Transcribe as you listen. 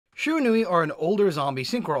Shiranui are an older zombie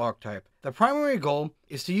synchro archetype. The primary goal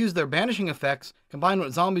is to use their banishing effects combined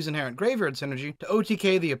with zombies' inherent graveyard synergy to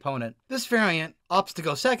OTK the opponent. This variant opts to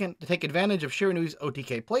go second to take advantage of Shiranui's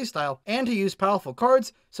OTK playstyle and to use powerful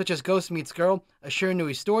cards such as Ghost Meets Girl, A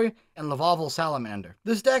Shiranui Story, and Lavavel Salamander.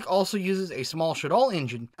 This deck also uses a small Shaddoll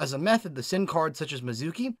engine as a method to send cards such as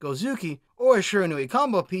Mizuki, Gozuki, or a Shiranui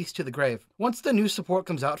combo piece to the grave. Once the new support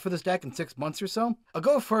comes out for this deck in 6 months or so, a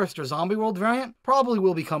Go First or Zombie World variant probably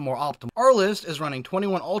will become more optimal. Our list is running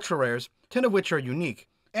 21 ultra rares, 10 of which are unique,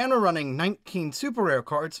 and we're running 19 super rare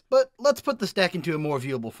cards, but let's put this deck into a more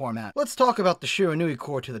viewable format. Let's talk about the Shiranui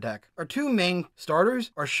core to the deck. Our two main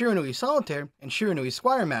starters are Shiranui Solitaire and Shiranui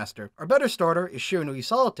Squire Master. Our better starter is Shiranui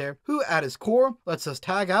Solitaire, who at his core lets us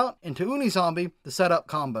tag out into Unizombie to set up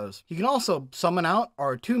combos. You can also summon out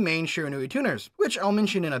our two main Shiranui tuners, which I'll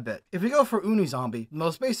mention in a bit. If we go for Unizombie, the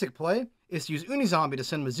most basic play is to use Unizombie to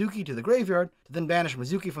send Mizuki to the graveyard, to then banish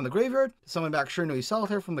Mizuki from the graveyard, to summon back Shiranui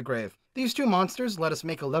Solitaire from the grave. These two monsters let us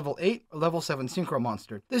make a level 8 or level 7 synchro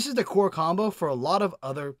monster. This is the core combo for a lot of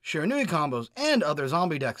other Shiranui combos and other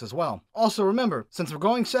zombie decks as well. Also remember, since we're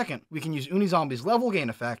going second, we can use Unizombie's level gain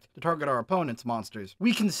effect to target our opponent's monsters.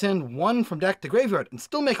 We can send one from deck to graveyard and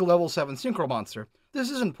still make a level 7 synchro monster. This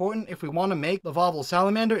is important if we want to make Lavavel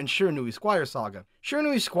Salamander and Shiranui Squire Saga.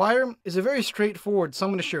 Shiranui Squire is a very straightforward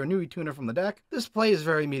summon a Shiranui tuner from the deck. This play is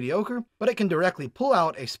very mediocre, but it can directly pull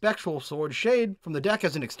out a Spectral Sword Shade from the deck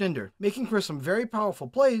as an extender, making for some very powerful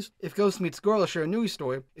plays if Ghost Meets Girl, A Shiranui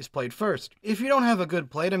Story is played first. If you don't have a good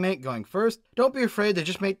play to make going first, don't be afraid to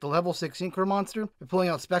just make the level 6 synchro monster by pulling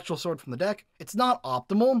out Spectral Sword from the deck. It's not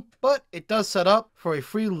optimal, but it does set up for a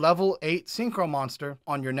free level 8 synchro monster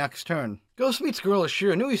on your next turn. Ghost Meets Girl, A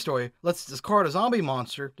Shiranui Story lets us discard a zombie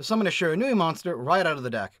monster to summon a Shiranui monster right out of the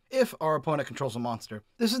deck, if our opponent controls a monster.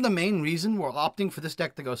 This is the main reason we're opting for this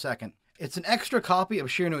deck to go second. It's an extra copy of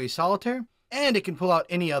Shiranui Solitaire, and it can pull out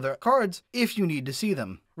any other cards if you need to see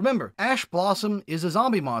them. Remember, Ash Blossom is a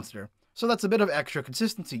zombie monster, so that's a bit of extra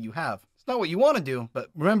consistency you have. It's not what you want to do, but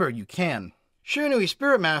remember, you can. Shiranui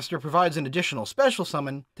Spirit Master provides an additional special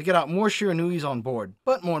summon to get out more Shiranuis on board,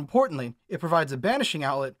 but more importantly, it provides a banishing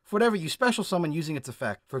outlet for whatever you special summon using its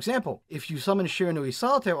effect. For example, if you summon Shiranui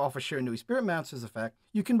Solitaire off of Shiranui Spirit Master's effect,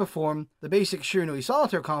 you can perform the basic Shiranui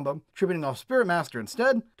Solitaire combo, tributing off Spirit Master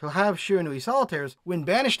instead, to have Shiranui Solitaire's When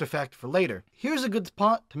Banished effect for later. Here's a good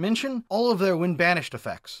spot to mention all of their When Banished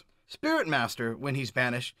effects. Spirit Master, when he's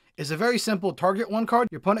banished, is a very simple target one card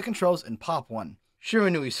your opponent controls and pop one.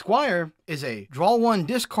 Shiranui Squire is a draw one,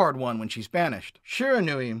 discard one when she's banished.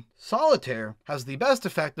 Shiranui Solitaire has the best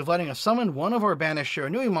effect of letting us summon one of our banished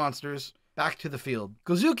Shiranui monsters back to the field.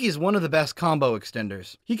 Gozuki is one of the best combo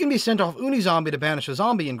extenders. He can be sent off Unizombie to banish a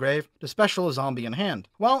zombie in grave to special a zombie in hand,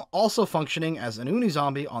 while also functioning as an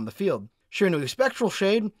Unizombie on the field. Shiranui Spectral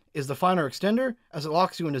Shade is the finer extender, as it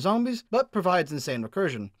locks you into zombies, but provides insane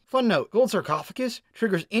recursion. Fun note, Gold Sarcophagus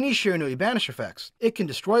triggers any Shiranui banish effects. It can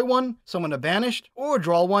destroy one, summon a banished, or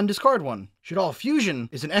draw one, discard one. Shaddoll Fusion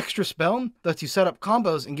is an extra spell that lets you set up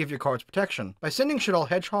combos and give your cards protection. By sending Shaddoll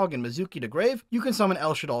Hedgehog and Mizuki to grave, you can summon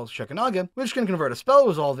El Shaddoll Shekanaga, which can convert a spell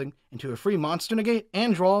resolving into a free monster negate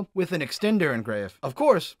and draw with an extender in grave. Of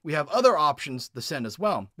course, we have other options to send as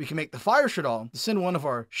well. We can make the Fire Shaddoll to send one of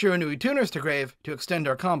our Shiranui tuners to grave to extend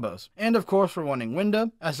our combos. And of course, we're running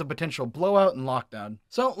Winda as a potential blowout and lockdown.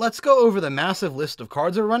 So let's go over the massive list of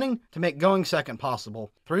cards we're running to make going second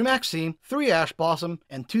possible. 3 Max C, 3 Ash Blossom,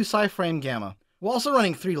 and 2 Psyframe Gamma. We're also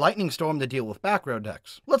running 3 Lightning Storm to deal with back row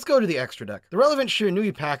decks. Let's go to the extra deck. The relevant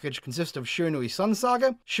Shiranui package consists of Shiranui Sun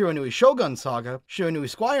Saga, Shiranui Shogun Saga, Shiranui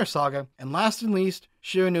Squire Saga, and last and least,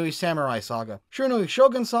 Shiranui Samurai Saga. Shiranui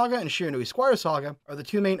Shogun Saga and Shiranui Squire Saga are the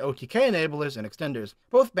two main OTK enablers and extenders.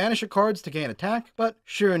 Both banish cards to gain attack, but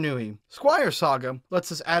Shiranui Squire Saga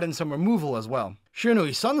lets us add in some removal as well.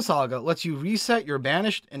 Shiranui Sun Saga lets you reset your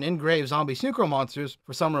banished and engrave zombie synchro monsters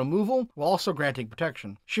for some removal while also granting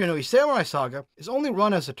protection. Shiranui Samurai Saga is only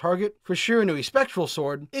run as a target for Shiranui Spectral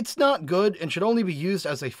Sword. It's not good and should only be used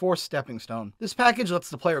as a forced stepping stone. This package lets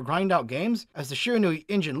the player grind out games as the Shiranui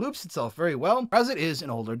engine loops itself very well as it is an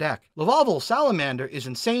older deck. Lavavel Salamander is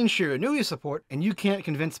insane Shiranui support and you can't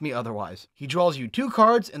convince me otherwise. He draws you 2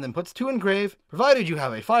 cards and then puts 2 in grave, provided you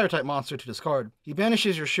have a fire type monster to discard. He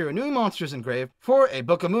banishes your Shiranui monsters in grave for a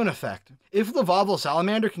Book of Moon effect. If the Vavlo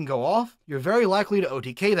Salamander can go off, you're very likely to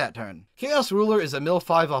OTK that turn. Chaos Ruler is a mill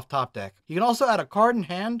 5 off top deck. You can also add a card in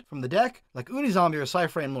hand from the deck, like Unizombie or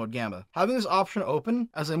Cypher Lord Gamba. Having this option open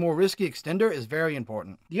as a more risky extender is very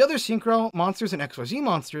important. The other Synchro monsters and XYZ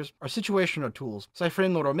monsters are situational tools. Cypher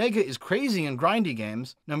Lord Omega is crazy in grindy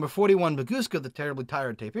games. Number 41 Baguska, the terribly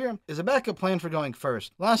tired tapir, is a backup plan for going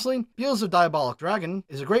first. Lastly, Beals of Diabolic Dragon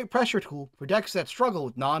is a great pressure tool for decks that struggle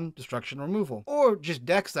with non-destruction removal, or just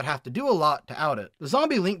decks that have to do a lot to out it. The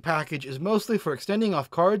Zombie Link package is mostly for extending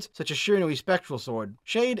off cards such as Shiranui Spectral Sword,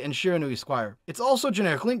 Shade, and Shiranui Squire. It's also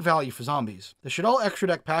generic link value for zombies. The Shaddoll Extra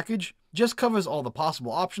Deck package just covers all the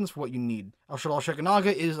possible options for what you need. El Shaddoll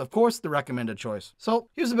Shikanaga is, of course, the recommended choice. So,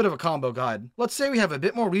 here's a bit of a combo guide. Let's say we have a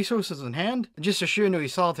bit more resources in hand than just a Shiranui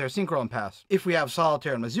Solitaire Synchro and Pass. If we have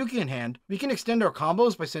Solitaire and Mizuki in hand, we can extend our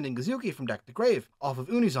combos by sending Gozuki from deck to grave, off of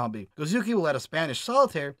Unizombie. Gozuki will let us banish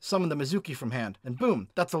Solitaire, summon the Mizuki from hand, and boom,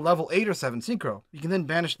 that's a level 8 or 7 Synchro. We can then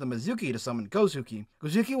banish the Mizuki to summon Gozuki.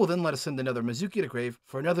 Gozuki will then let us send another Mizuki to grave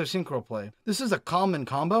for another Synchro play. This is a common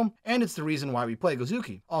combo, and it's the reason why we play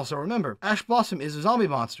Gozuki. Also remember, Ash Blossom is a zombie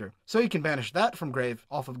monster, so you can banish that from grave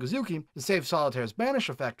off of Gozuki to save Solitaire's banish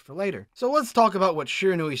effect for later. So let's talk about what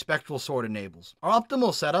Shiranui Spectral Sword enables. Our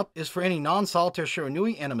optimal setup is for any non-Solitaire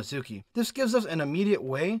Shiranui and a Mizuki. This gives us an immediate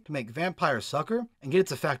way to make Vampire Sucker and get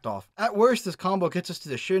its effect off. At worst, this combo gets us to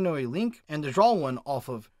the Shiranui Link and to draw one off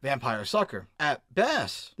of Vampire Sucker. At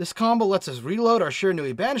best, this combo lets us reload our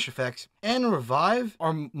Shiranui banish effects and revive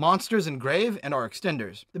our monsters in grave and our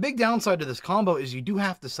extenders. The big downside to this combo is you do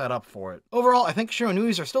have to set up for it. Overall, I think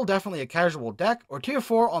Shiranuis are still definitely a casual deck, or tier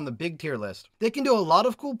 4 on the big tier list. They can do a lot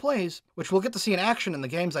of cool plays, which we'll get to see in action in the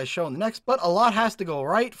games I show in the next, but a lot has to go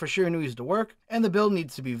right for Shiranuis to work, and the build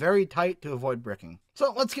needs to be very tight to avoid bricking.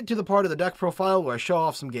 So let's get to the part of the deck profile where I show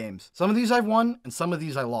off some games. Some of these I've won, and some of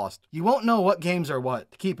these I lost. You won't know what games are what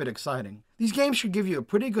to keep it exciting. These games should give you a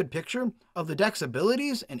pretty good picture of the deck's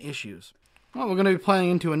abilities and issues. Well, we're going to be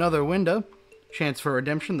playing into another window, chance for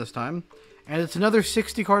redemption this time, and it's another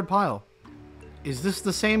 60 card pile. Is this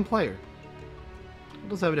the same player? It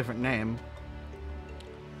does have a different name.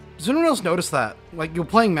 Does anyone else notice that? Like, you're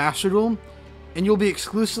playing Master Duel, and you'll be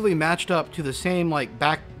exclusively matched up to the same, like,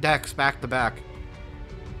 decks back to back.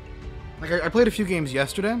 Like, I played a few games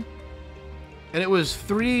yesterday, and it was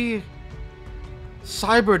 3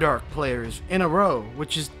 Cyberdark players in a row,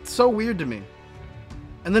 which is so weird to me.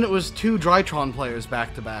 And then it was 2 Drytron players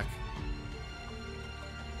back to back.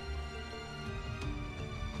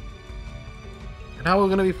 And now we're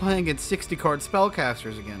going to be playing against 60 card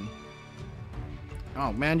Spellcasters again.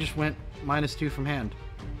 Oh, man just went -2 from hand.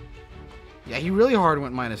 Yeah, he really hard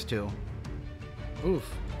went -2.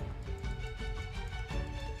 Oof.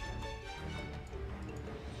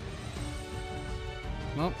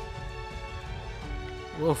 Well,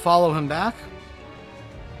 we'll follow him back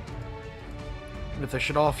with a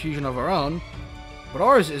Shaddoll fusion of our own, but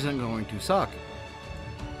ours isn't going to suck.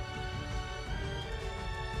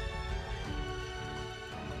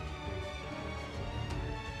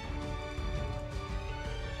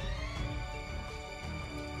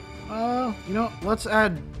 You know, let's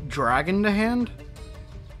add Dragon to hand,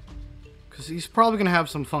 because he's probably going to have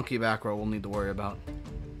some funky back row we'll need to worry about.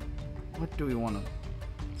 What do we want to...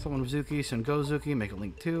 Summon Mizuki, send Gozuki, make a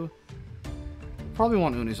Link 2. Probably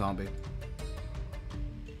want Unizombie.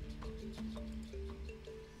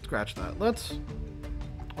 Scratch that. Let's...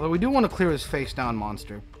 Although we do want to clear his face down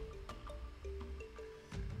monster.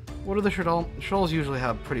 What are the Shaddoll? Shadolls usually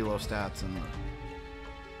have pretty low stats in the...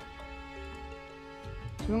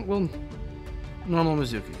 So we'll... Normal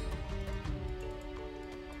Mizuki.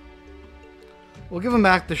 We'll give him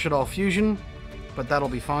back the Shaddoll fusion, but that'll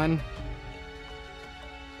be fine.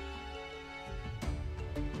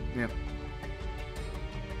 Yep.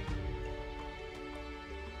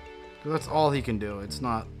 That's all he can do. It's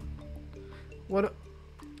not... What?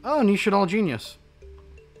 Oh, new Shaddoll Genius.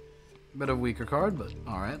 Bit of a weaker card, but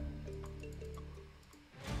alright.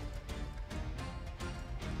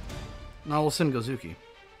 Now we'll send Gozuki.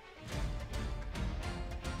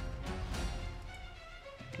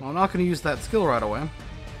 Well, I'm not going to use that skill right away,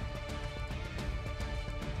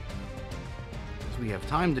 because we have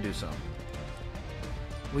time to do so.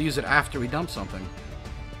 We'll use it after we dump something.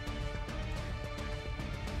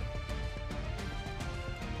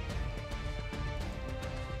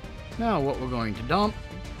 Now what we're going to dump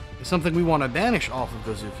is something we want to banish off of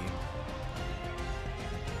Gozuki.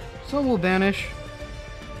 So we'll banish.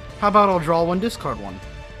 How about I'll draw one, discard one?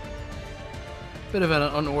 Bit of an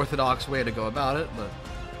unorthodox way to go about it, but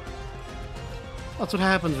that's what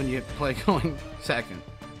happens when you play going second.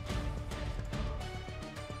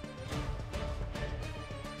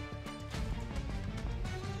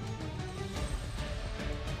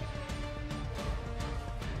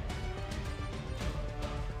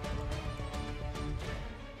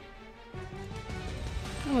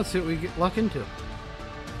 Let's see what we get luck into.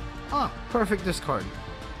 Ah, perfect discard.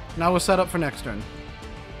 Now we're set up for next turn.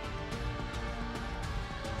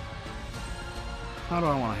 How do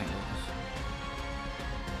I want to handle this?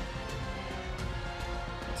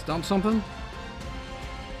 Let's dump something.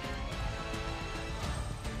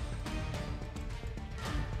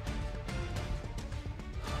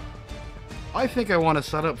 I think I want to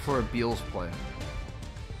set up for a Beals play.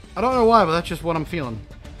 I don't know why, but that's just what I'm feeling.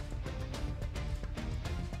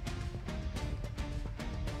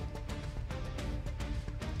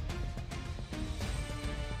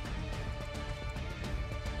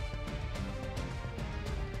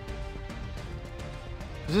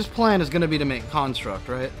 This plan is going to be to make Construct,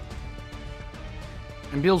 right?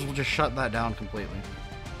 And Beals will just shut that down completely.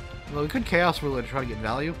 Well, we could Chaos Ruler to try to get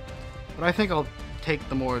value, but I think I'll take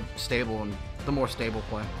the more stable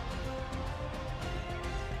play.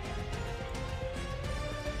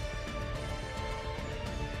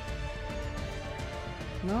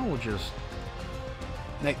 No, we'll just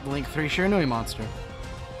make the Link 3 Shiranui monster.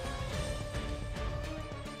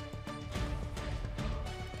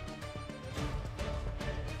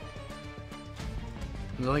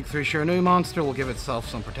 The Link 3 Shiranui monster will give itself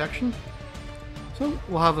some protection. So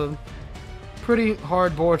we'll have a pretty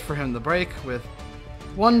hard board for him to break with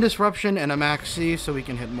 1 disruption and a max C so we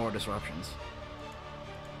can hit more disruptions.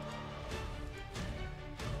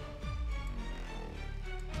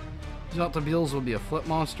 Not the Beals will be a flip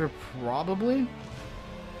monster, probably.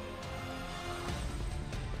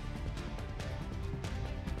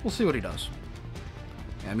 We'll see what he does.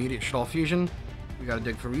 Yeah, immediate Shaddoll fusion. We gotta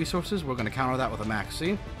dig for resources. We're gonna counter that with a max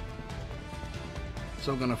C.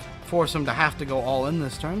 So we're gonna force him to have to go all in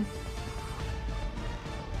this turn.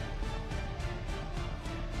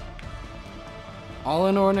 All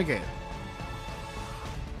in or negate.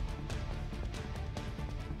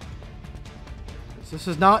 This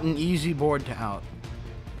is not an easy board to out.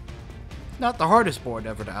 Not the hardest board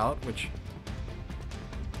ever to out, which,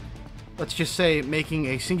 let's just say, making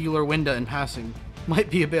a singular window in passing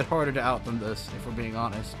might be a bit harder to out than this, if we're being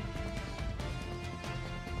honest.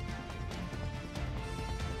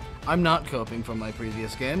 I'm not coping from my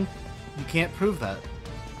previous game. You can't prove that.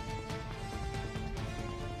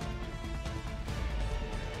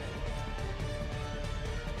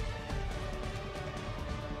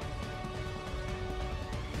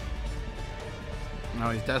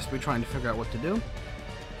 Now he's desperately trying to figure out what to do.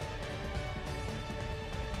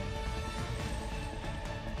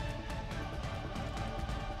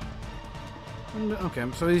 Okay,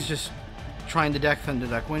 so he's just trying to deck Thunder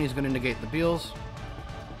deck win. He's going to negate the Beals.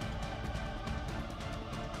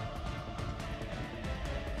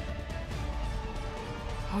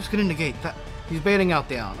 I was going to negate that. He's baiting out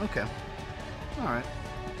the out. Okay. Alright.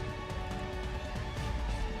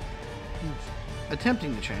 He's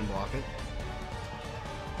attempting to chain block it.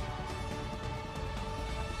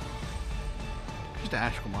 Just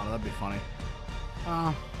Ash Kamada, that'd be funny.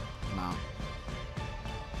 No.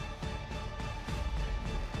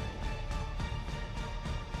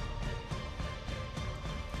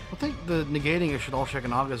 I think the negating of Shaddoll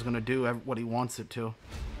Shikanaga is going to do what he wants it to.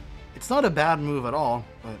 It's not a bad move at all,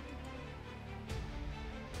 but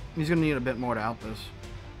he's going to need a bit more to out this.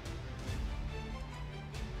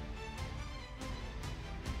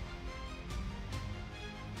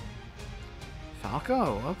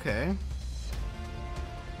 Falco, okay.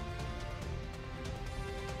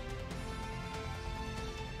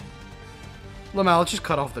 Lamau, let's just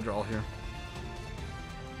cut off the draw here.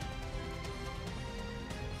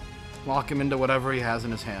 Lock him into whatever he has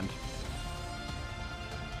in his hand.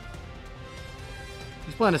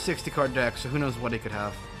 He's playing a 60-card deck, so who knows what he could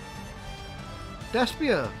have.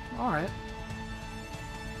 Despia! Alright.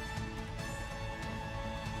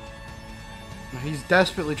 He's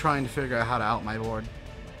desperately trying to figure out how to out my board.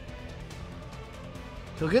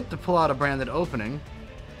 He'll get to pull out a branded opening.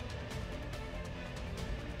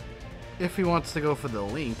 If he wants to go for the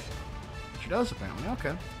Link. Which he does, apparently.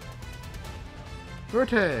 Okay.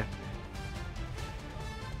 Verte!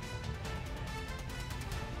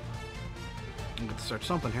 I'm going to start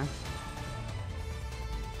something here.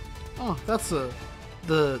 Oh, that's the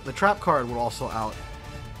trap card will also out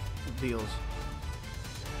Beals.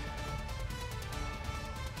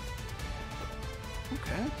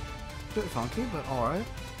 Okay. Bit funky, but alright.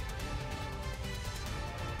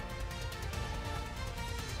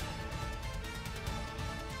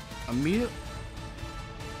 Immediate.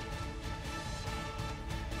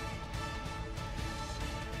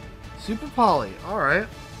 Super Poly, alright.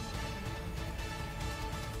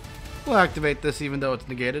 We'll activate this even though it's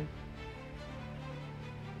negated.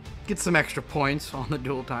 Get some extra points on the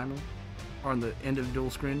dual timer. on the end of the dual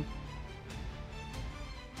screen.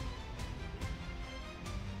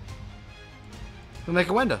 We'll make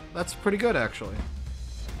a window. That's pretty good, actually.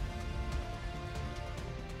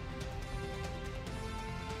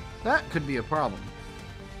 That could be a problem.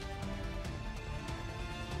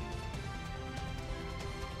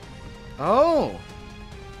 Oh!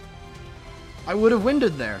 I would have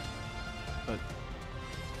winded there. But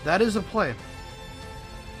that is a play.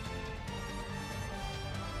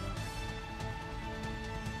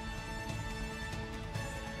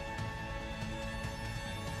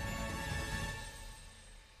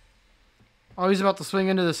 Oh, he's about to swing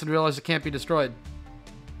into this and realize it can't be destroyed.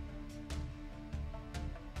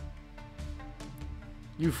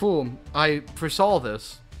 You fool. I foresaw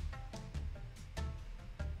this.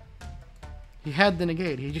 He had the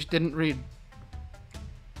negate. He just didn't read.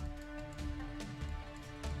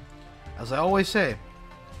 As I always say,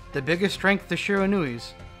 the biggest strength to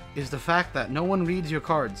Shiranui's is the fact that no one reads your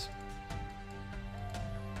cards.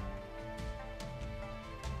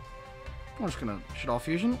 I'm just gonna Shaddoll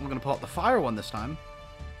Fusion. We're gonna pull out the fire one this time.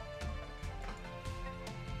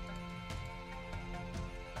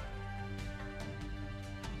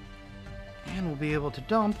 And we'll be able to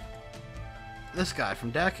dump this guy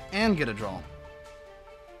from deck and get a draw.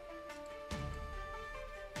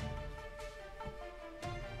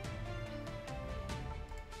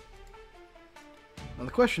 Now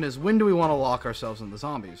the question is, when do we want to lock ourselves in the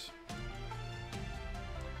zombies?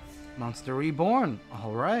 Monster Reborn.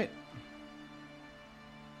 Alright.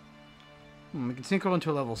 We can synchro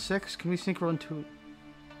into a level 6. Can we synchro into...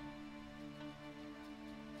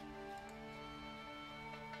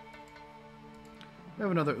 We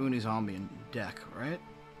have another Uni zombie in deck, right?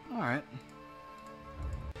 Alright.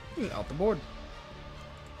 Out the board.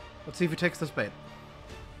 Let's see if he takes this bait.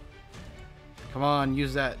 Come on,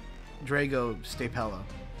 use that Drago Stapella.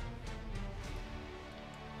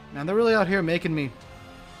 Man, they're really out here making me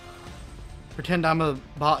pretend I'm a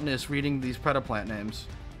botanist reading these Predaplant names.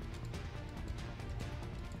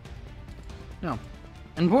 No.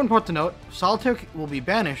 An important part to note, Solitaire will be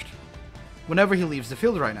banished whenever he leaves the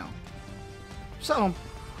field right now. So,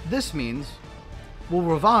 this means we'll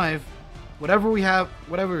revive whatever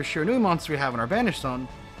Shiranui monster we have in our banished zone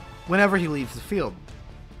whenever he leaves the field.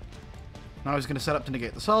 Now he's going to set up to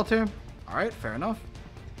negate the Solitaire. Alright, fair enough.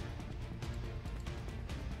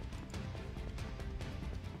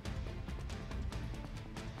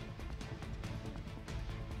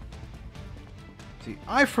 See,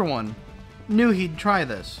 I for one knew he'd try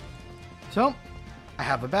this. So, I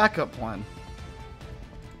have a backup plan.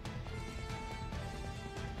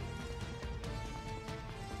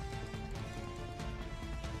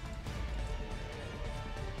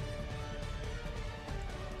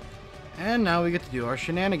 And now we get to do our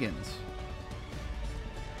shenanigans.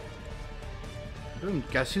 Boom,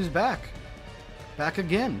 guess who's back? Back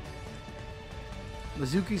again.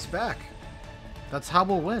 Mizuki's back. That's how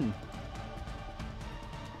we'll win.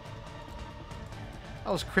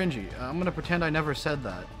 That was cringy. I'm gonna pretend I never said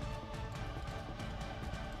that.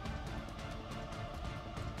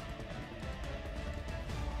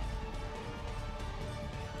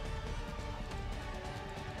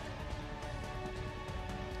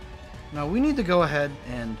 Now we need to go ahead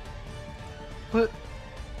and put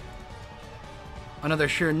another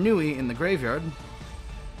Shiranui in the graveyard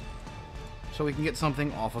so we can get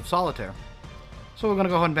something off of Solitaire. So we're gonna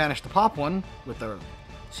go ahead and banish the pop one with our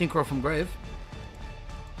Synchro from Grave.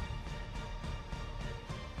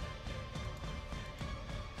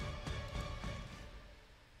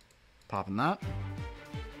 Popping that.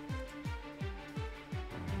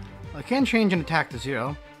 I can change an attack to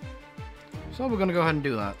 0, so we're going to go ahead and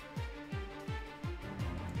do that.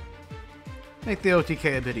 Make the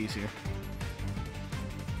OTK a bit easier.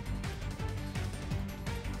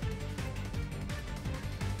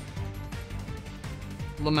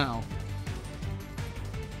 Lamel.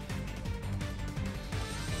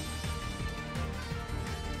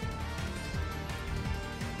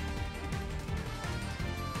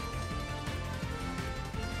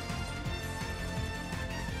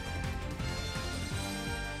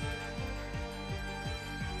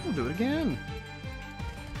 We'll do it again.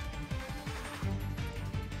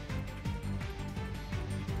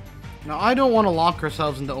 Now, I don't want to lock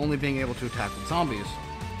ourselves into only being able to attack with zombies.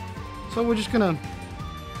 So we're just gonna...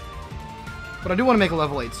 But I do want to make a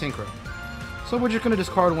level 8 Synchro. So we're just gonna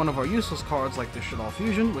discard one of our useless cards like the Shaddoll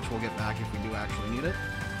Fusion, which we'll get back if we do actually need it.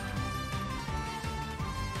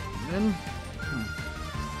 And then...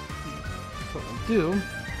 what we'll do...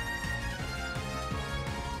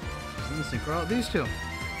 is then Synchro out these two.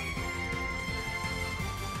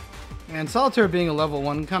 And Solitaire being a level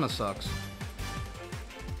 1 kind of sucks.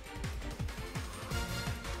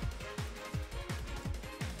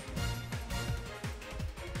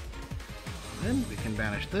 Then we can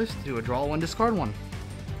banish this to do a draw one, discard one.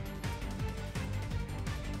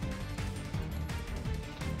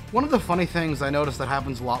 One of the funny things I noticed that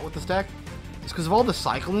happens a lot with this deck is because of all the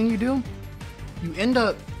cycling you do, you end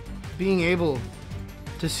up being able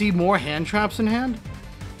to see more hand traps in hand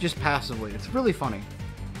just passively. It's really funny.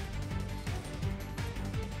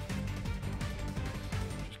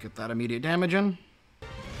 Just get that immediate damage in.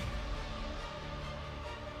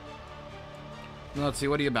 Let's see,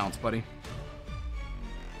 what do you bounce, buddy?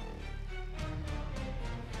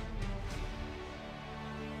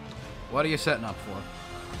 What are you setting up for?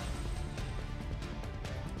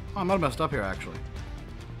 Oh, I might have messed up here, actually.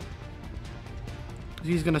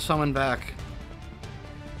 He's gonna summon back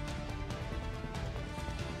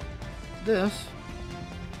this.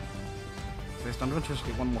 Based on interest,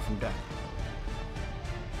 get one more from deck.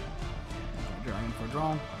 Dragon for a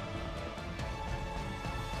draw.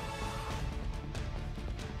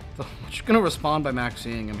 So I'm just gonna respond by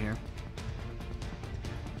maxing him here.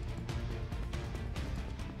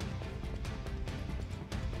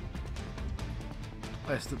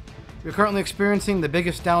 You're currently experiencing the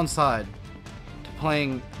biggest downside to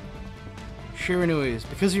playing Shiranuis.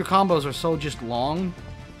 Because your combos are so just long,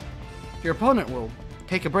 your opponent will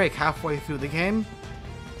take a break halfway through the game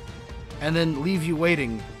and then leave you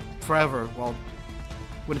waiting forever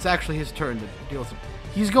when it's actually his turn to deal with it.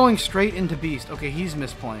 He's going straight into Beast. Okay, he's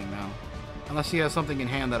misplaying now. Unless he has something in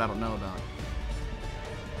hand that I don't know about.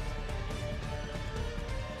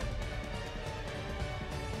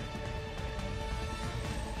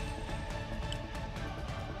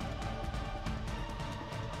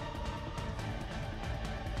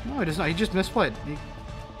 No, he does not. He just misplayed. He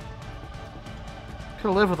could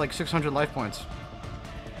have lived with like 600 life points.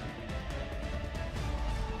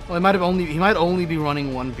 Well, he might only be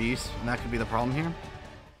running one beast, and that could be the problem here.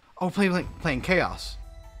 Oh, playing Chaos.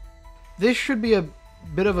 This should be a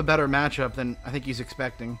bit of a better matchup than I think he's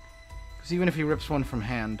expecting. Because even if he rips one from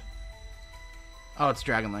hand... Oh, it's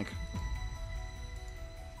Dragon Link.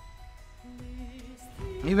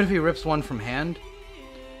 Even if he rips one from hand,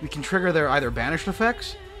 we can trigger their either banished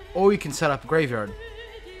effects, or we can set up a graveyard.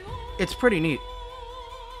 It's pretty neat.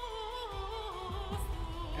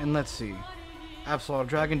 And let's see. Absolute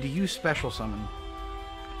Dragon, do you special summon?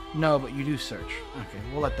 No, but you do search. Okay,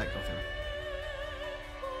 we'll let that go through.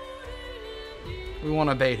 We want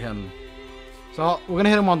to bait him. So we're going to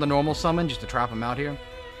hit him on the normal summon just to trap him out here.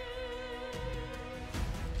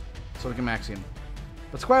 So we can max him.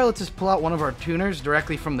 But Squire lets us pull out one of our tuners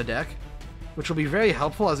directly from the deck, which will be very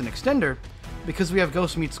helpful as an extender because we have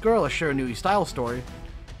Ghost Meets Girl, a Shiranui style story,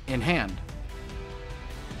 in hand.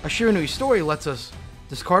 A Shiranui story lets us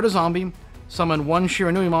discard a zombie, summon one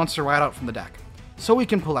Shiranui monster right out from the deck. So we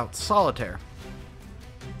can pull out Solitaire.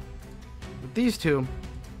 With these two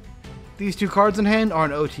cards in hand are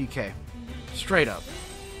an OTK. Straight up.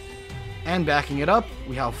 And backing it up,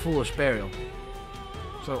 we have Foolish Burial.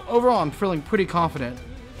 So overall, I'm feeling pretty confident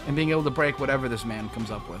in being able to break whatever this man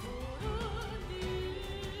comes up with.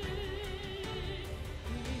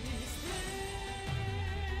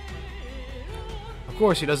 Of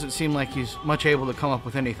course, he doesn't seem like he's much able to come up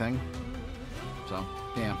with anything. So,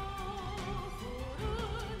 yeah.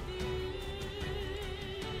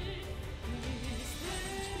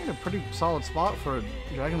 It's a pretty solid spot for a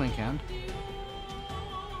Dragon Link hand.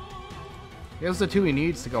 He has the two he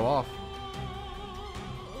needs to go off.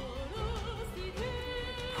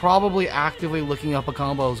 Probably actively looking up a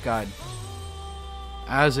combos guide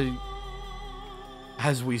as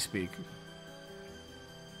we speak.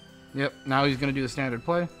 Yep, now he's going to do the standard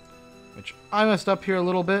play, which I messed up here a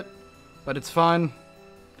little bit, but it's fine.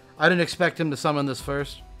 I didn't expect him to summon this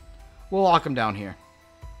first. We'll lock him down here.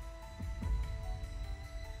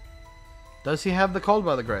 Does he have the Called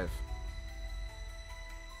by the Grave?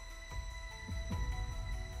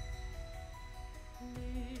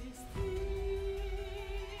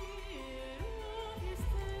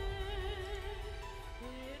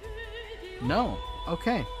 No.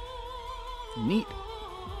 Okay. Neat.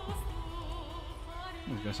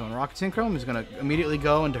 He's going to summon Rocket Synchro. He's going to immediately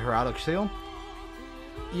go into Heraldic Seal.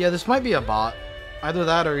 Yeah, this might be a bot. Either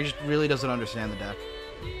that or he just really doesn't understand the deck.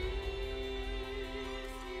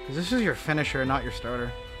 Because this is your finisher, not your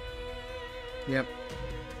starter. Yep.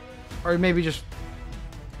 Or maybe just...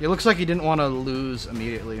 It looks like he didn't want to lose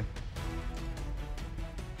immediately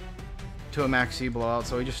to a Max C blowout,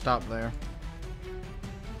 so he just stopped there.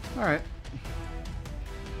 Alright.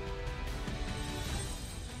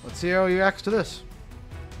 Let's see how he reacts to this.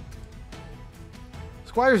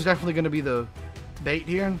 Squire's definitely going to be the bait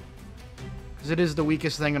here, because it is the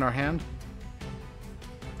weakest thing in our hand.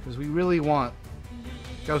 Because we really want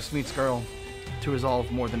Ghost Meets Girl to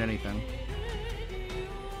resolve more than anything.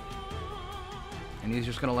 And he's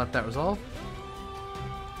just going to let that resolve.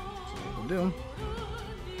 So we'll do.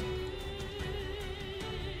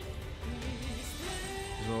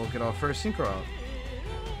 We'll get our first synchro out.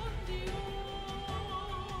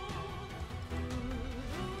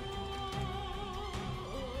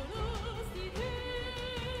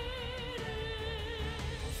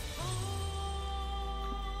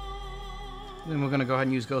 Then we're going to go ahead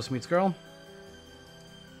and use Ghost Meets Girl.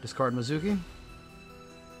 Discard Mizuki.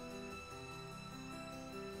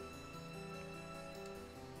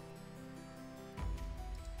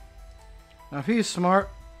 Now if he's smart,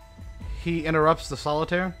 he interrupts the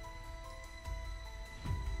solitaire.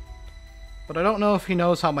 But I don't know if he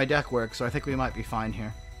knows how my deck works, so I think we might be fine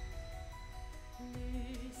here.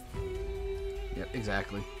 Yep,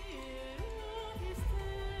 exactly.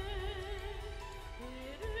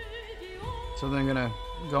 So then I'm gonna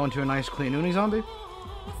go into a nice clean Uni zombie.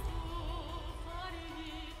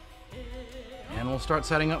 And we'll start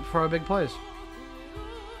setting up for our big plays.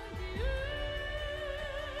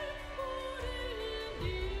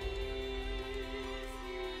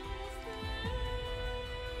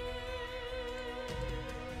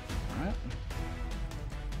 Alright.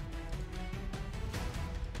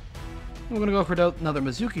 We're gonna go for another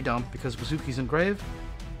Mizuki dump because Mizuki's in grave.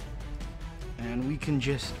 And we can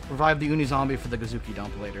just revive the Uni zombie for the Gazuki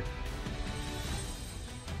dump later.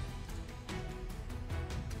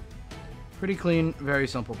 Pretty clean, very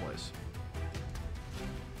simple plays.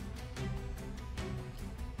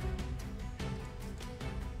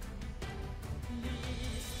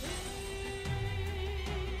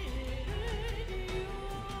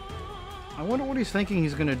 I wonder what he's thinking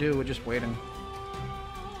he's going to do with just waiting.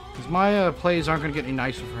 Because my plays aren't going to get any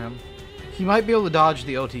nicer for him. He might be able to dodge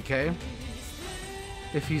the OTK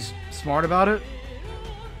if he's smart about it.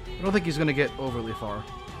 I don't think he's going to get overly far.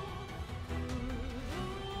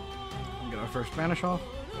 Get our first banish off.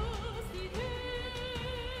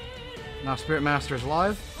 Now Spirit Master's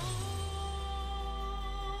live.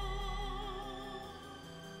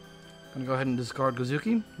 Gonna go ahead and discard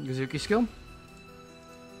Gazuki skill.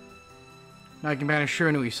 Now I can banish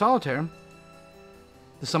Shiranui Solitaire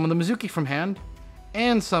to summon the Mizuki from hand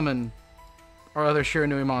and summon our other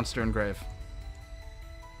Shiranui monster in grave.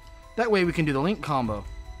 That way we can do the Link combo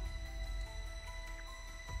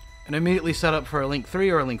and immediately set up for a Link 3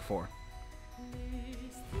 or a Link 4.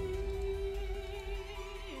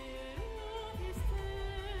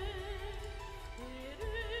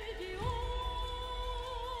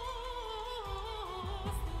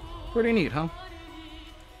 Pretty neat, huh?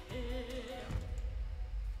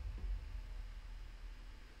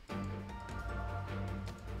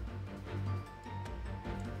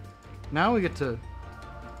 Now we get to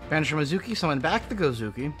banish Mizuki, summon back the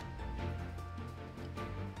Gozuki.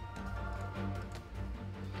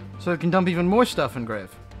 So it can dump even more stuff in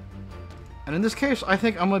grave. And in this case, I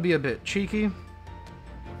think I'm going to be a bit cheeky.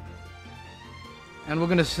 And we're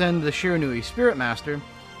going to send the Shiranui Spirit Master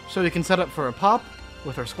so he can set up for a pop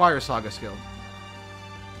with our Squire Saga skill.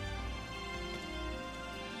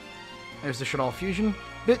 There's the Shaddoll Fusion.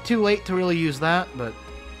 Bit too late to really use that, but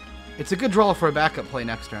it's a good draw for a backup play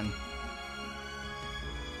next turn.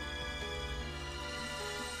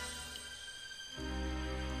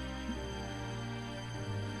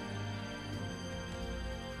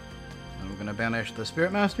 And we're going to banish the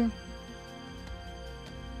Spirit Master.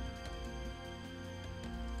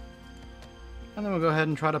 And then we'll go ahead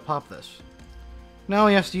and try to pop this. Now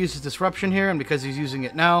he has to use his Disruption here, and because he's using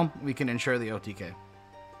it now, we can ensure the OTK.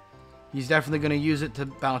 He's definitely going to use it to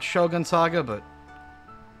bounce Shogun Saga, but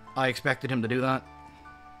I expected him to do that.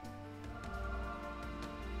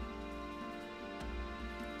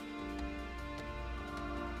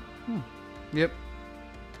 Yep.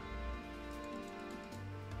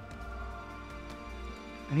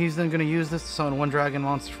 And he's then going to use this to summon one dragon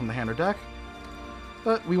monster from the hand or deck.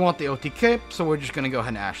 But we want the OTK, so we're just going to go ahead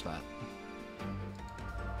and ash that.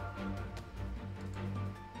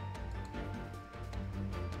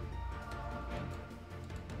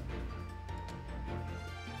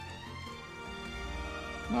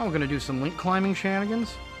 Now we're going to do some link climbing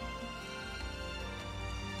shenanigans.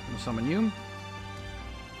 I'm going to summon you. And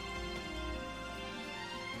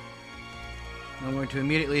I'm going to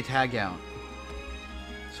immediately tag out.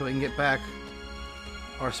 So we can get back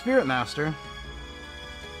our Spirit Master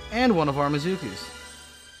and one of our Mizukis.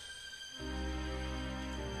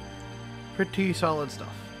 Pretty solid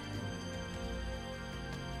stuff.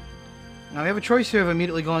 Now we have a choice here of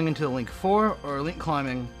immediately going into the Link 4 or Link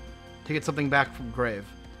climbing to get something back from grave.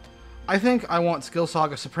 I think I want Skill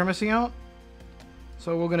Saga Supremacy out,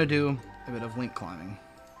 so we're going to do a bit of link climbing.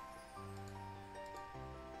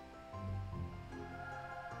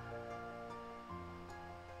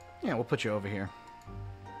 Yeah, we'll put you over here.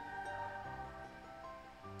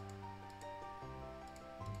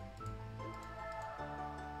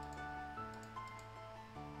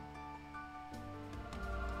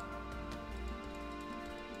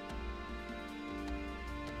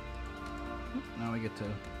 Now we get to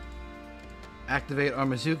activate our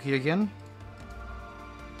Mizuki again.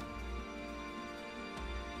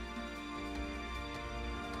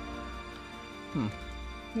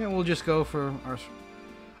 Yeah, we'll just go for our...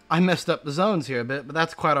 I messed up the zones here a bit, but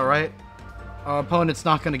that's quite alright. Our opponent's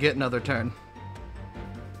not going to get another turn.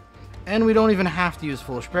 And we don't even have to use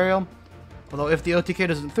Foolish Burial. Although if the OTK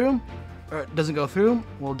doesn't go through,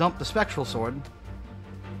 we'll dump the Spectral Sword.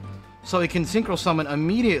 So we can Synchro Summon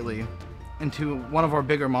immediately into one of our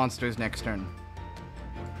bigger monsters next turn.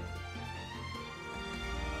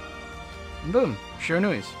 And boom,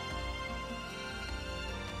 Shiranui's.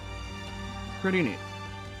 Pretty neat.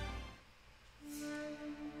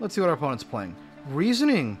 Let's see what our opponent's playing.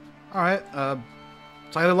 Reasoning. Alright,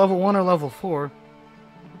 it's either level 1 or level 4.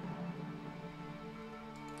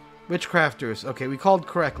 Witchcrafters. Okay, we called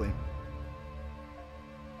correctly.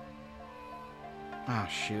 Ah,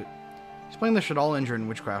 shoot. He's playing the Shaddoll engine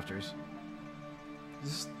in Witchcrafters.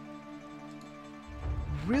 This is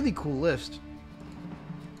a really cool list.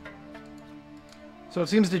 So it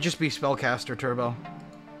seems to just be Spellcaster Turbo.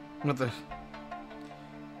 With the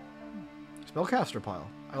Spellcaster pile.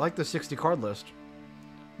 I like the 60 card list.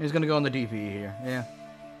 He's gonna go on the DPE here. Yeah.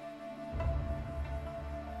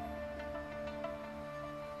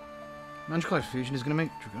 Magical Fusion is gonna make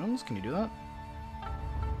Dragoons? Can you do that?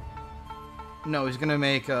 No, he's gonna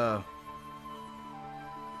make Oh.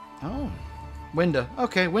 Winda.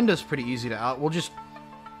 Okay, Winda's pretty easy to out. We'll just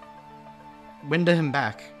Winda him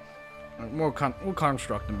back. We'll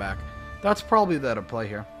construct him back. That's probably the better play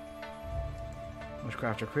here.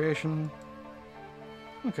 Witchcrafter creation.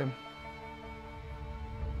 Okay.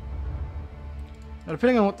 Now,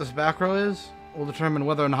 depending on what this back row is, will determine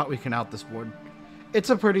whether or not we can out this board.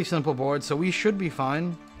 It's a pretty simple board, so we should be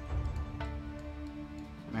fine.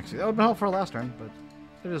 Actually, that would have been helpful for our last turn, but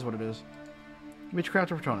it is what it is.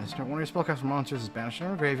 Witchcrafter Patronus. Turn one of your spellcaster monsters is banished in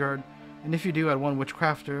our graveyard, and if you do, add one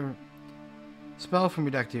Witchcrafter spell from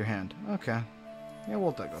your deck to your hand. Okay. Yeah, we'll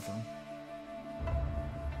let that go for him.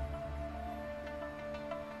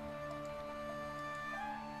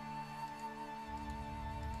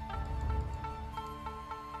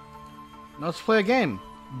 Now let's play a game.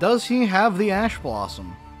 Does he have the Ash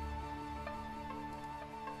Blossom?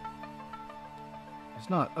 It's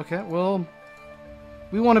not. Okay, well,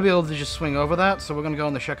 we want to be able to just swing over that, so we're going to go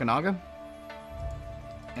on the Shekanaga.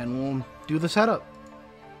 And we'll do the setup.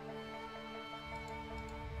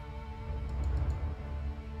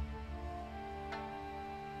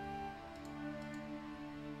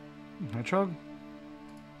 Hedgehog.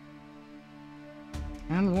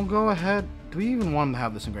 And we'll go ahead. Do we even want him to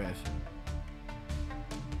have this engraved?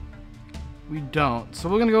 We don't. So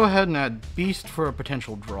we're going to go ahead and add Beast for a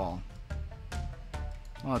potential draw.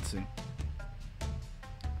 Well, let's see.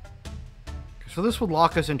 So this would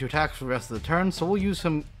lock us into attacks for the rest of the turn, so we'll use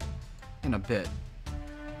him in a bit.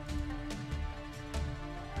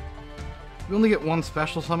 We only get one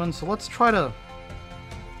special summon, so let's try to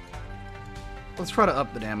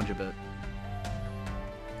up the damage a bit.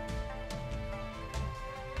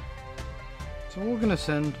 So we're gonna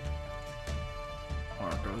send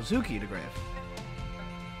our Gozuki to grave.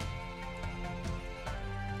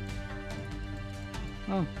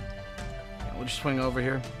 Oh, yeah, we'll just swing over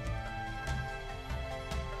here.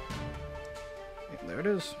 Yep, there it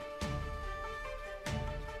is.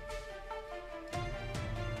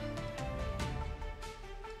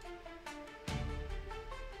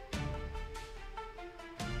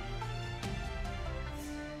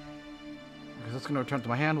 Because that's going to return to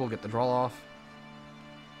my hand, we'll get the draw off.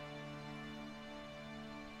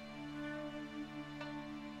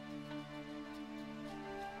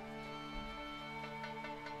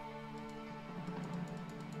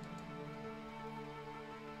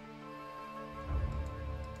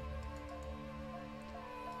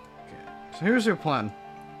 So here's your plan.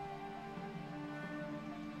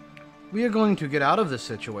 We are going to get out of this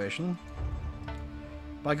situation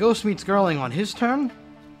by Ghost Meets Girling on his turn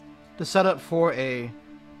to set up for a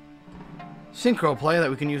synchro play that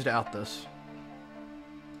we can use to out this.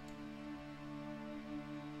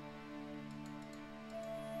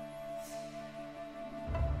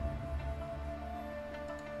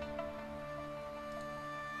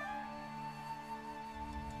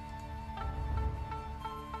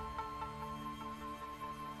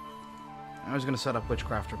 I was going to set up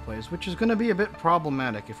witchcrafter plays, which is going to be a bit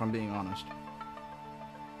problematic if I'm being honest.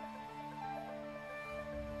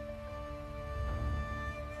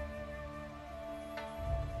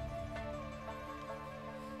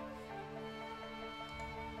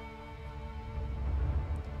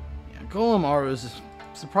 Yeah, Golem Aurus is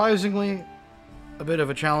surprisingly a bit of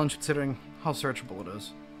a challenge considering how searchable it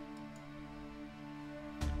is.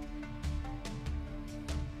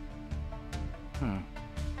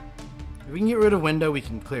 If we can get rid of window, we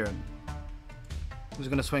can clear it. Who's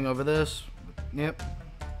gonna swing over this? Yep.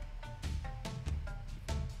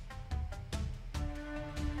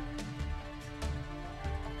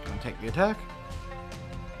 Gonna take the attack.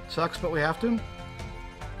 Sucks, but we have to.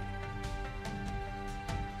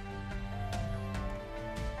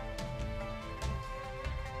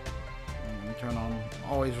 Turn on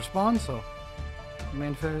always respond, so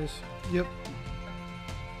main phase. Yep.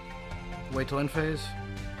 Wait till end phase.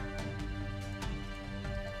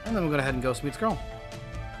 And then we'll go ahead and Ghost Meets Girl.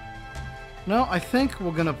 No, I think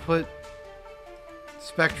we're gonna put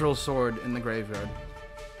Spectral Sword in the graveyard.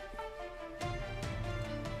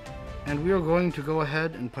 And we are going to go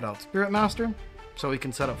ahead and put out Spirit Master so we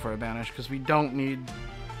can set up for a banish, because we don't need...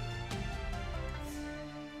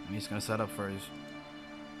 And he's gonna set up for his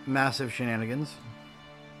massive shenanigans.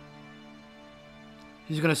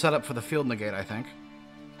 He's gonna set up for the Field Negate, I think.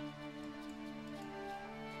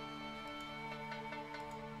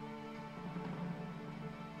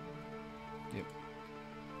 Yep.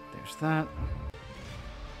 There's that.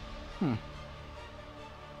 The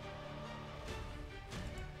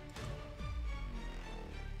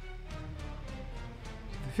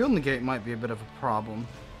Field Negate might be a bit of a problem.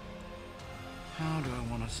 How do I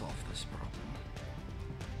want to solve this problem?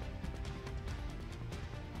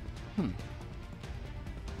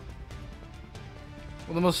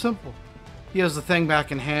 Well, the most simple. He has the thing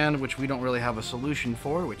back in hand, which we don't really have a solution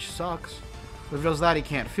for, which sucks. But if he does that, he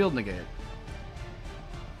can't Field Negate.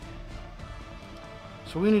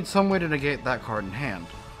 So we need some way to negate that card in hand.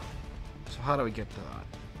 So how do we get to that?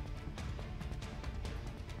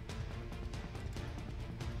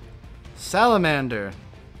 Salamander.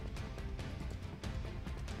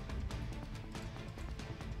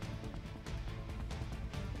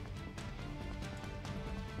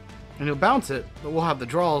 And he'll bounce it, but we'll have the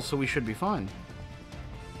draws, so we should be fine.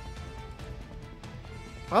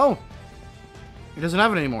 Oh! He doesn't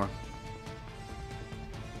have it anymore.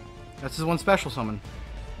 That's his one special summon.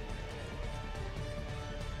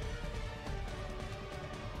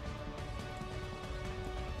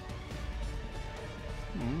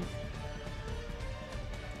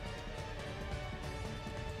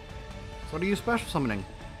 So what are you special summoning?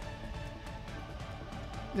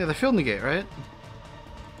 Yeah, the Field Negate, right?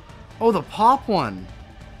 Oh, the pop one.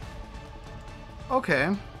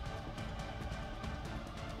 Okay.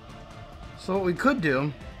 So what we could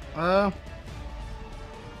do, oh,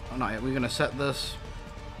 not yet. We're gonna set this.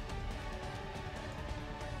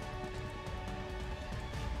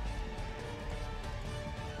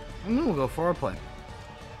 And then we'll go for our play.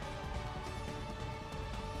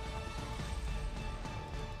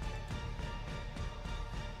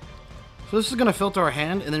 So this is gonna filter our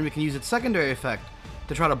hand, and then we can use its secondary effect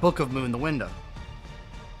to try to Book of Moon the window.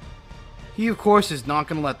 He, of course, is not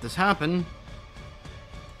going to let this happen.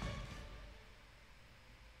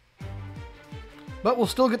 But we'll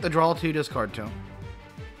still get the draw to discard to.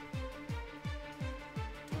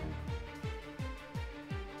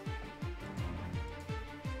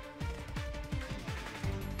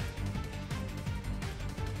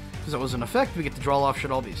 Because that was an effect, we get to draw off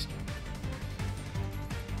Shaddoll Beast.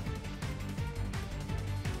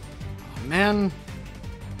 Oh, man.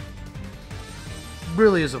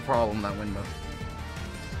 Really is a problem, that window.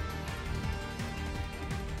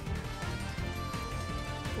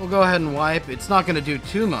 We'll go ahead and wipe. It's not going to do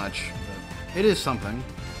too much, but it is something.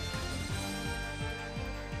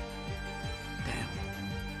 Damn.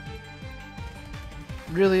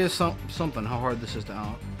 Really is something how hard this is to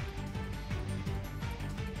out.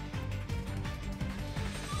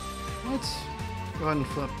 Let's go ahead and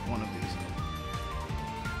flip one of these.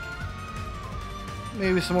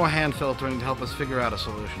 Maybe some more hand filtering to help us figure out a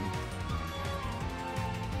solution.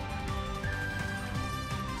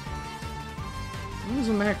 This is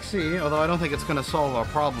a Max C, although I don't think it's going to solve our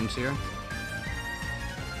problems here.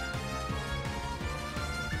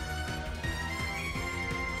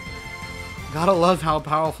 Gotta love how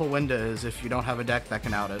powerful Winda is if you don't have a deck that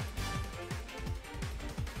can out it.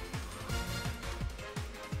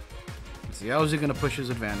 Let's see, how is he going to push his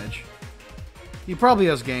advantage? He probably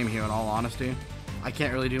has game here, in all honesty. I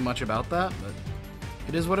can't really do much about that, but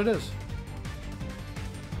it is what it is.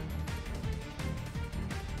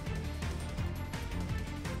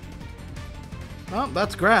 Well,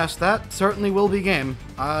 that's grass. That certainly will be game.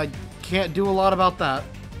 I can't do a lot about that.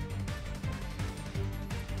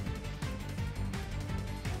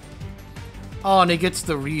 Oh, and he gets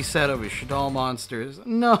the reset of his Shaddoll monsters.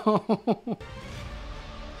 No!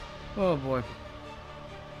 Oh boy.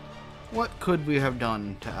 What could we have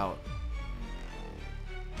done to out?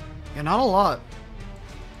 Yeah, not a lot.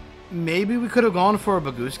 Maybe we could have gone for a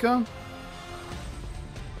Baguska?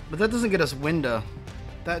 But that doesn't get us Winda.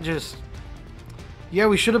 That just... Yeah,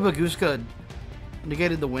 we should have Baguska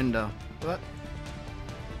negated the Winda. But...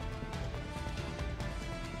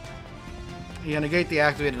 Yeah, negate the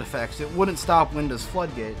activated effects. It wouldn't stop Winda's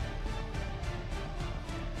Floodgate.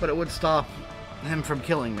 But it would stop him from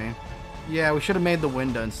killing me. Yeah, we should have made the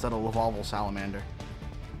Winda instead of Lavalval Salamander.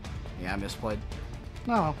 Yeah, I misplayed.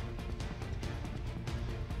 Oh well.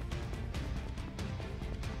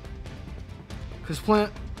 Because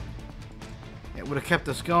Plant... It would have kept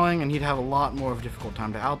us going, and he'd have a lot more of a difficult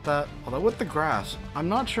time to out that. Although with the grass, I'm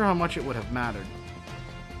not sure how much it would have mattered.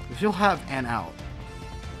 Because he'll have an out.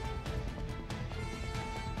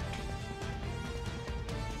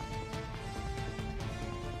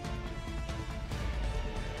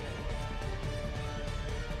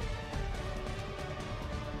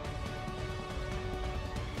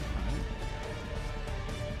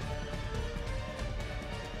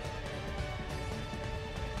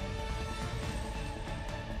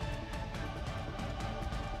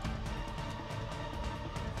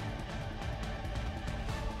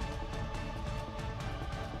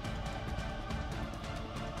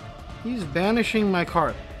 He's banishing my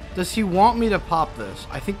card. Does he want me to pop this?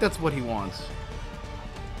 I think that's what he wants.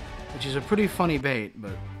 Which is a pretty funny bait,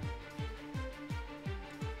 but...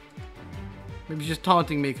 Maybe he's just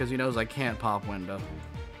taunting me because he knows I can't pop Winda.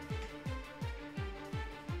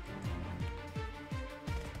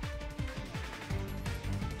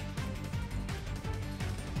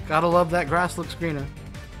 Gotta love that grass looks greener.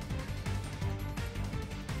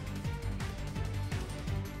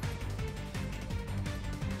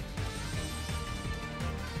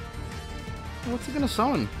 What's he gonna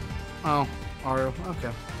summon? Oh, Aru. Okay.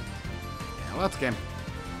 Yeah, well, that's game.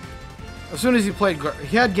 As soon as he played...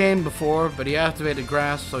 He had game before, but he activated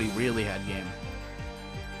grass, so he really had game.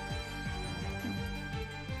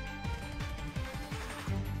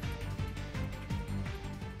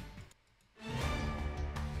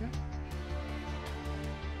 Okay.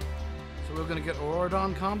 So we're gonna get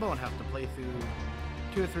Aurodon combo and have to play through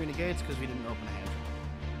 2 or 3 negates because we didn't open a hand.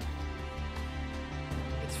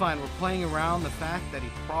 It's fine, we're playing around the fact that he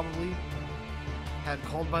probably had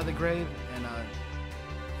Called by the Grave and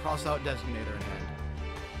cross out Designator in hand.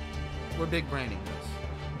 We're big braining this.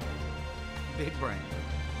 Big brain.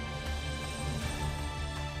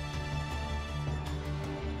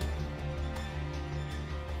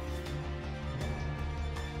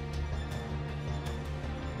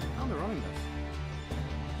 How are they running this?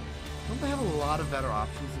 Don't they have a lot of better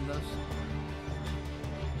options than this?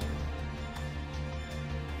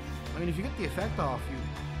 I mean, if you get the effect off, you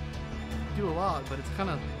do a lot, but it's kind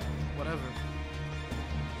of whatever.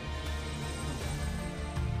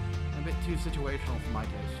 A bit too situational for my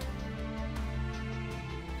taste.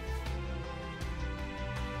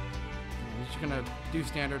 I'm just gonna do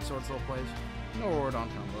standard Swordsoul plays. No Aurodon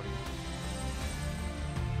combo here.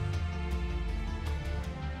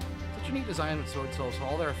 Such a neat design with Swordsoul, so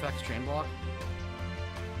all their effects chain block.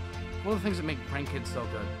 One of the things that make Prank Kids so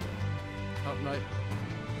good. Oh, no.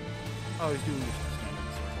 Oh, he's doing just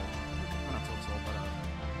standard Swordsoul. Well, not Swordsoul, but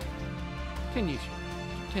Tenyi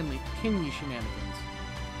shenanigans.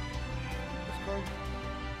 This card.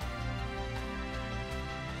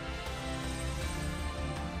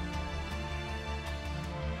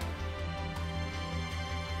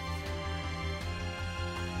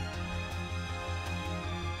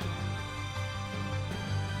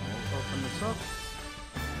 We'll open this up.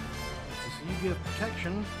 This is Yugioh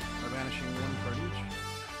protection by banishing 1 card each.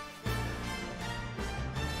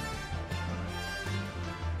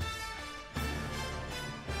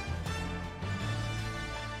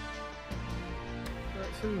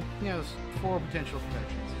 So, yeah, there's 4 potential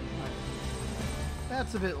protections. Right.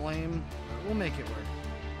 That's a bit lame, but we'll make it work.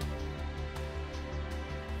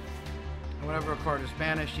 And whenever a card is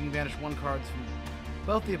banished, you can banish 1 card from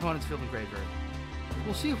both the opponent's field and graveyard.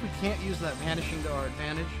 We'll see if we can't use that banishing to our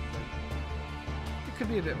advantage, but it could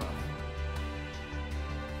be a bit rough.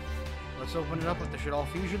 Let's open it up with the Shaddoll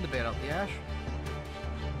Fusion to bait out the Ash.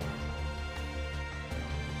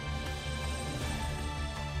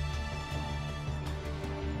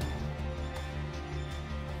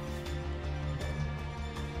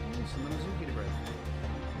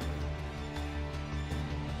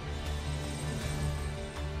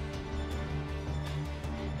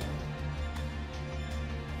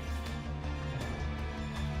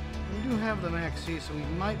 do have the Max C, so we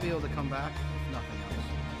might be able to come back, if nothing else.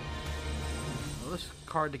 Well, this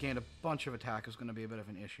card to gain a bunch of attack is going to be a bit of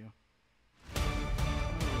an issue. I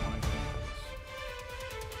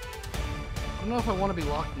don't know if I want to be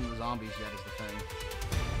locked into the zombies yet, is the thing.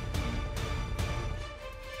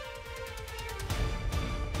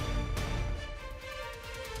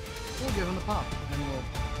 We'll give him the pop, and we'll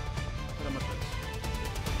put him with this.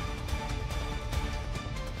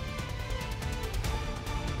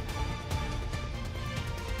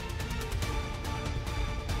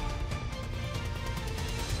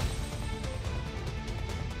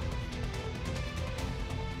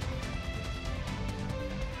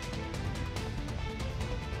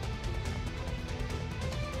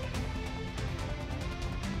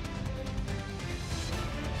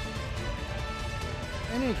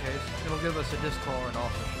 In any case, it'll give us a discard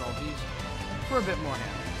off of Shaddoll Beast for a bit more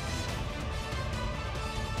damage.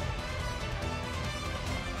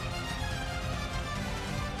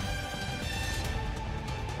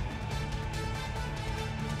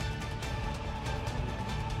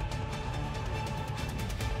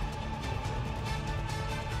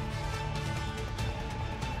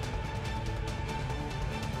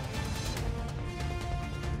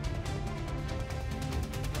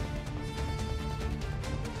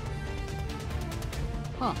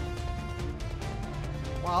 Huh.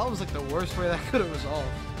 Wow, that was like the worst way that could have resolved.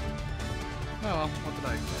 Oh well, what did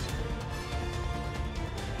I expect?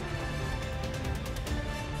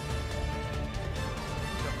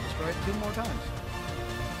 Destroy it 2 more times.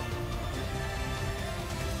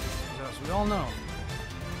 So, as we all know,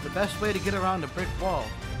 the best way to get around a brick wall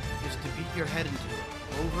is to beat your head into it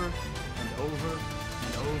over and over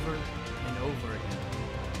and over and over again.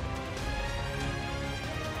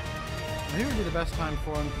 Here would be the best time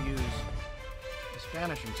for him to use his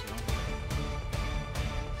banishing spell.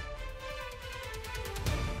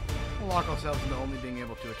 We'll lock ourselves into only being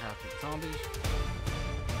able to attack the zombies.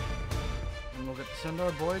 And we'll get to send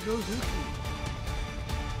our boy Gozuki.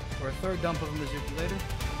 For a third dump of a Mizuki later.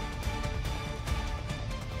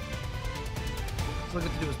 So we'll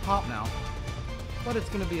get to do his pop now. But it's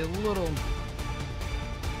going to be a little...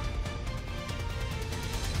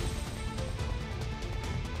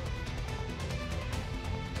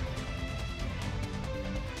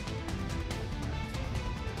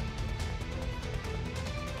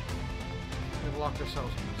 Lock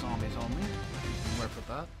ourselves with zombies only. Work with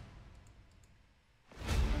that.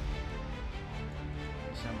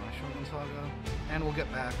 Samurai Shogun Saga. And we'll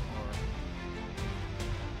get back our...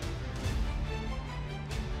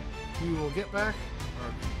 We will get back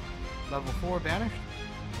our level 4 banished.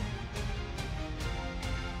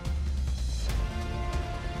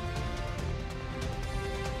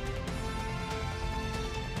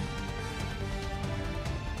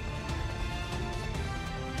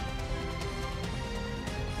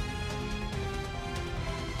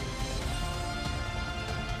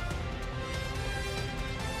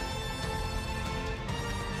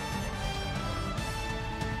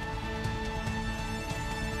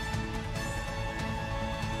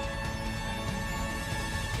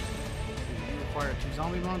 Require 2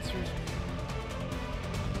 zombie monsters.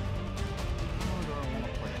 How do I want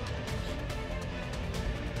to play it?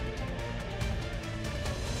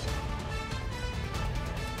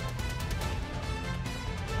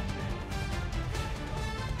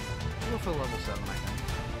 We'll go for level 7, I think.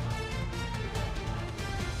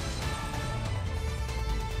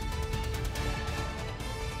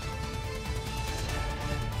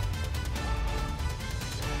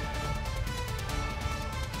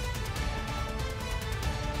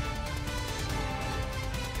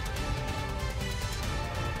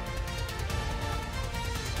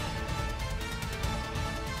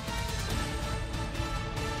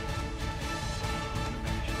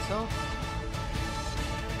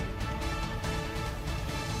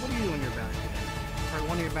 What do you do when you're banished? Sorry,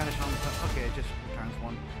 one of your banished on the top. Okay, it just returns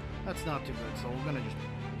 1. That's not too good, so we're gonna just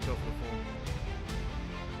go for the full.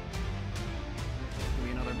 Give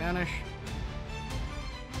me another banish.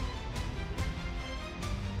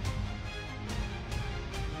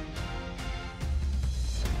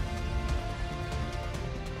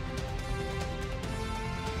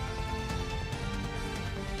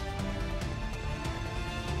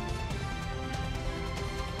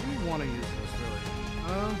 Want to use this really?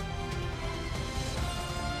 No,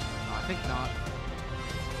 I think not.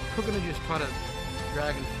 We're gonna just try to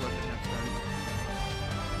dragon flip it next turn.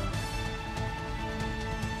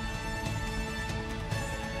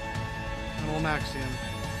 And we'll max him.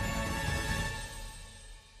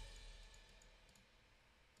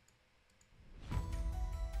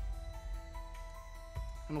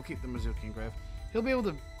 And we'll keep the Mizuki engraved. He'll be able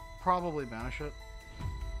to probably banish it.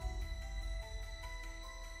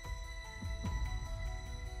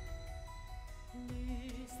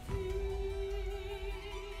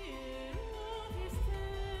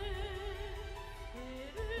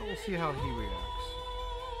 We'll see how he reacts.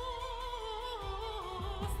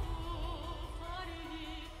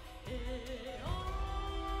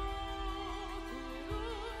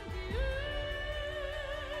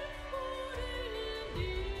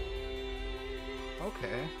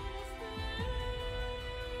 Okay.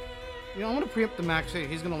 You know, I'm gonna preempt the Maxi.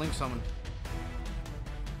 He's gonna link summon.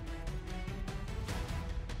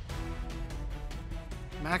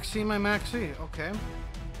 Maxi, my Maxi. Okay.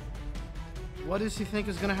 What does he think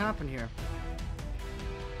is gonna happen here?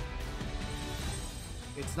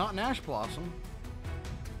 It's not an Ash Blossom.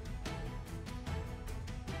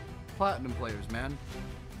 Platinum players, man.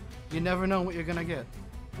 You never know what you're gonna get.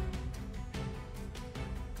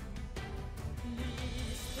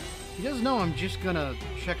 He does know I'm just gonna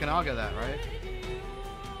Shekanaga that, right?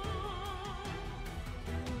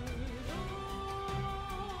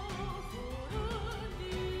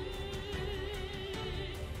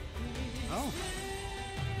 Oh.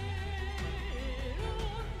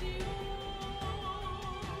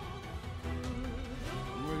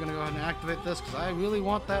 We're gonna go ahead and activate this because I really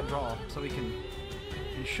want that draw so we can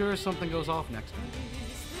ensure something goes off next time.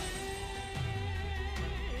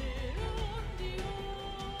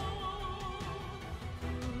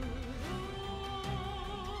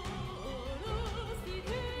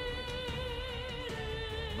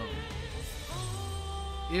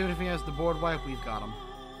 Even if he has the board wipe, we've got him.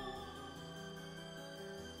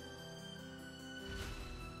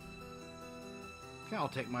 Okay, I'll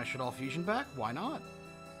take my Shaddoll Fusion back. Why not?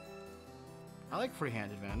 I like free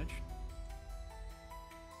hand advantage.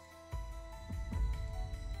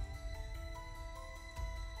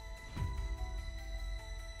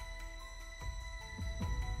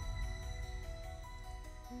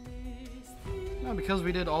 Now, because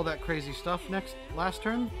we did all that crazy stuff last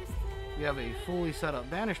turn, we have a fully set up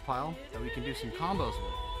banish pile that we can do some combos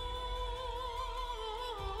with.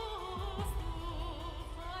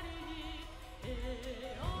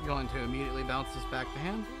 I'm going to immediately bounce this back to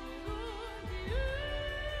hand.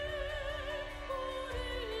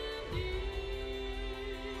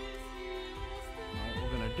 Now what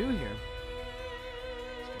we're going to do here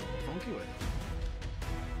is get a little funky with it.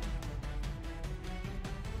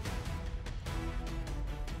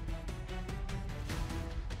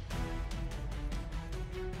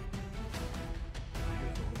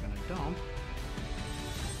 Dump.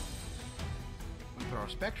 And throw our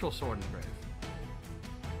Spectral Sword in the grave.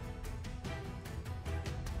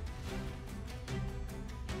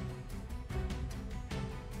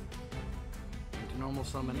 Into normal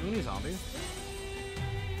summon any zombie.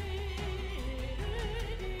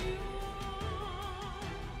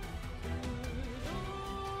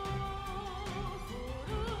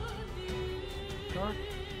 Dark.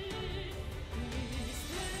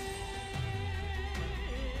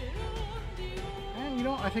 You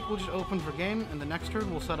know, I think we'll just open for game, and the next turn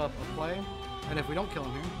we'll set up a play. And if we don't kill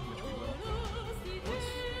him here, which we will,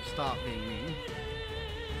 let's stop being mean.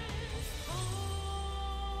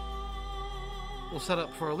 We'll set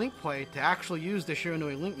up for a link play to actually use the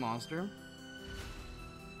Shiranui Link monster.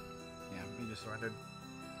 Yeah, he just surrendered.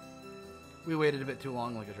 We waited a bit too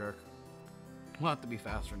long like a jerk. We'll have to be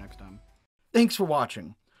faster next time. Thanks for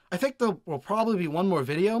watching. I think there will probably be one more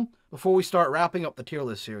video before we start wrapping up the tier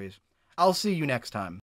list series. I'll see you next time.